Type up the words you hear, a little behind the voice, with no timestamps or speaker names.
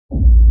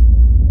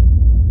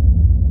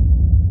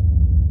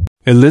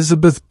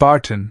Elizabeth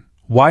Barton,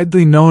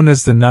 widely known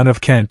as the Nun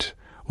of Kent,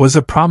 was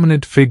a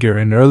prominent figure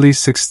in early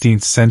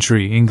 16th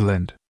century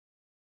England.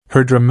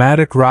 Her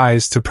dramatic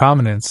rise to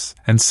prominence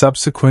and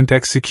subsequent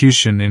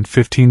execution in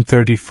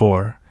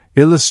 1534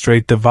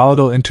 illustrate the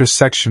volatile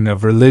intersection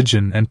of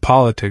religion and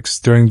politics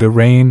during the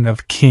reign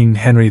of King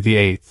Henry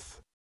VIII.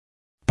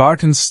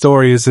 Barton's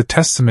story is a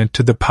testament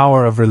to the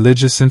power of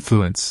religious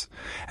influence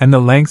and the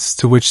lengths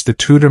to which the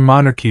Tudor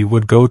monarchy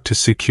would go to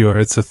secure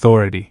its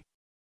authority.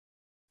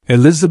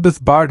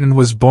 Elizabeth Barton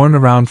was born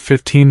around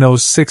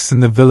 1506 in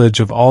the village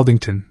of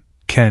Aldington,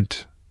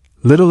 Kent.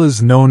 Little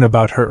is known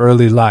about her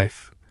early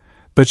life,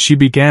 but she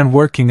began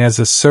working as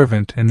a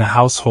servant in the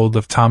household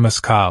of Thomas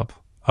Cobb,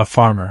 a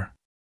farmer.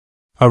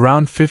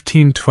 Around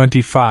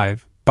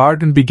 1525,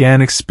 Barton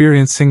began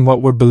experiencing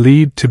what were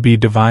believed to be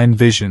divine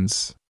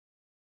visions.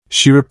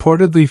 She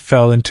reportedly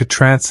fell into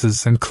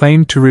trances and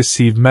claimed to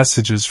receive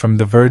messages from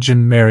the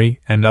Virgin Mary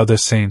and other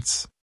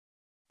saints.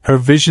 Her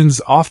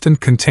visions often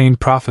contained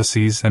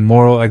prophecies and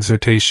moral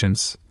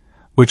exhortations,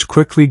 which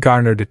quickly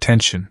garnered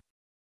attention.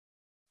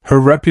 Her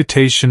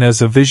reputation as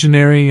a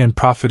visionary and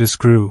prophetess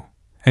grew,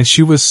 and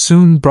she was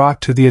soon brought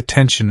to the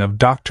attention of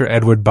Dr.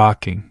 Edward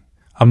Bocking,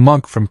 a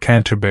monk from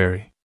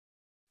Canterbury.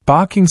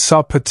 Bocking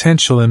saw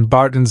potential in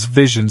Barton's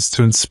visions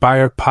to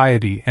inspire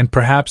piety and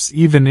perhaps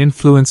even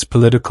influence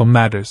political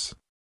matters.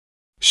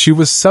 She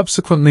was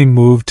subsequently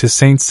moved to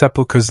St.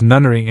 Sepulchre's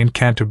Nunnery in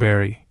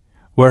Canterbury,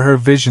 where her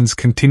visions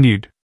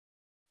continued.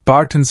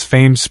 Barton's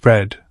fame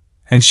spread,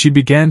 and she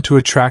began to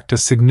attract a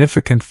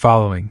significant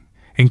following,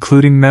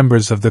 including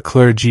members of the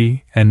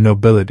clergy and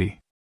nobility.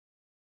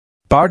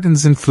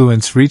 Barton's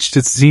influence reached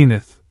its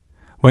zenith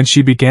when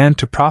she began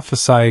to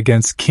prophesy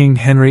against King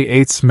Henry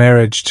VIII's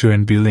marriage to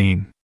Anne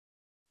Boleyn.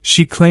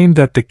 She claimed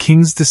that the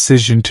king's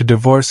decision to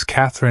divorce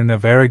Catherine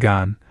of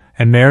Aragon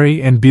and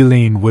marry Anne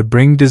Boleyn would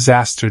bring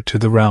disaster to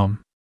the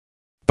realm.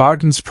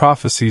 Barton's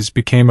prophecies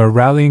became a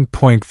rallying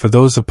point for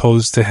those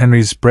opposed to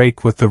Henry's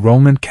break with the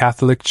Roman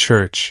Catholic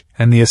Church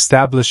and the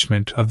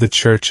establishment of the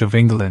Church of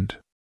England.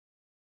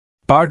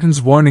 Barton's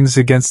warnings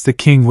against the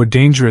king were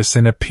dangerous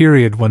in a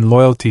period when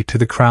loyalty to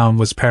the crown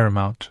was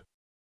paramount.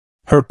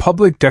 Her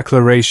public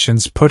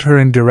declarations put her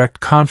in direct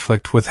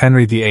conflict with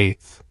Henry VIII,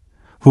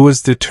 who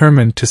was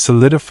determined to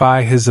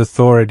solidify his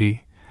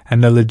authority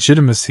and the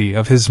legitimacy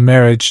of his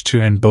marriage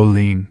to Anne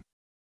Boleyn.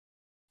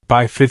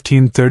 By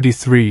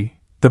 1533,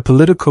 the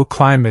political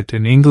climate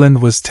in England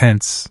was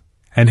tense,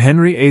 and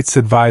Henry VIII's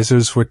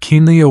advisors were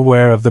keenly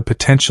aware of the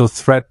potential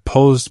threat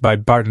posed by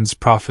Barton's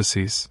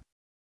prophecies.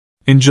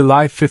 In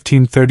July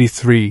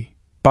 1533,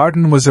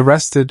 Barton was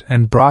arrested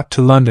and brought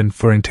to London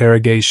for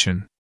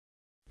interrogation.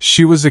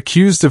 She was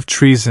accused of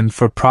treason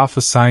for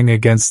prophesying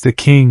against the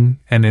king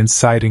and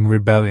inciting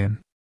rebellion.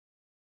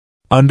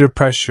 Under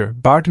pressure,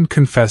 Barton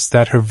confessed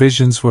that her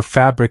visions were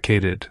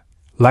fabricated,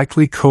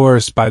 likely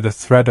coerced by the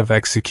threat of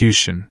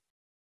execution.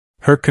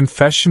 Her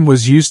confession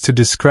was used to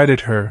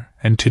discredit her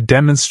and to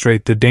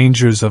demonstrate the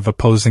dangers of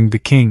opposing the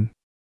king.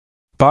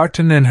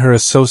 Barton and her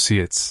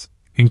associates,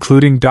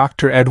 including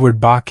Dr.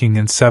 Edward Bocking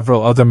and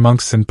several other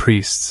monks and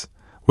priests,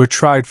 were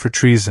tried for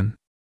treason.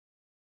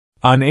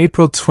 On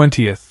April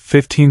 20,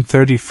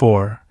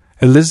 1534,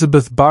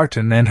 Elizabeth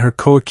Barton and her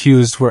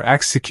co-accused were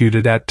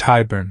executed at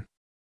Tyburn.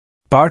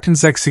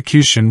 Barton's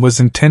execution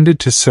was intended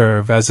to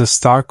serve as a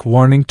stark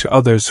warning to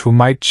others who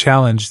might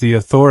challenge the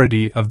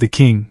authority of the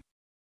king.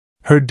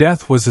 Her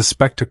death was a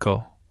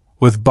spectacle,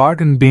 with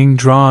Barton being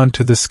drawn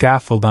to the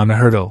scaffold on a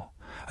hurdle,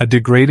 a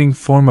degrading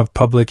form of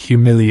public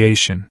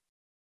humiliation.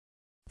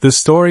 The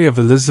story of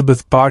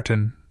Elizabeth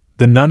Barton,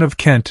 the Nun of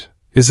Kent,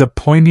 is a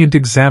poignant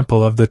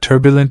example of the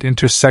turbulent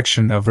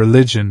intersection of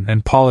religion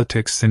and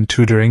politics in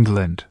Tudor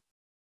England.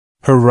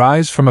 Her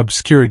rise from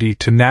obscurity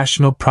to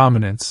national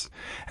prominence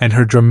and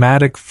her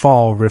dramatic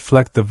fall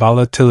reflect the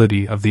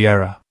volatility of the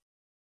era.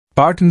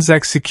 Barton's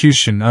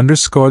execution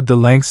underscored the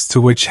lengths to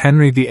which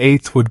Henry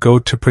VIII would go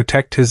to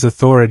protect his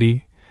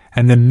authority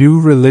and the new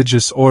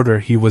religious order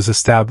he was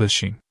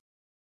establishing.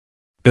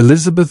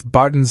 Elizabeth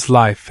Barton's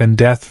life and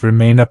death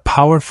remain a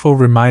powerful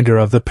reminder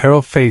of the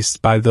peril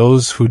faced by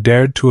those who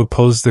dared to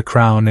oppose the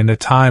crown in a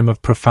time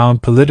of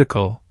profound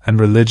political and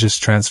religious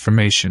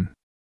transformation.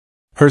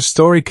 Her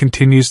story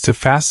continues to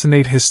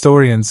fascinate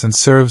historians and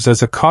serves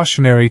as a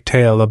cautionary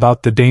tale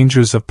about the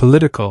dangers of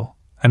political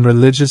and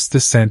religious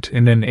dissent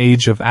in an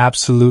age of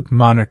absolute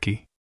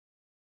monarchy.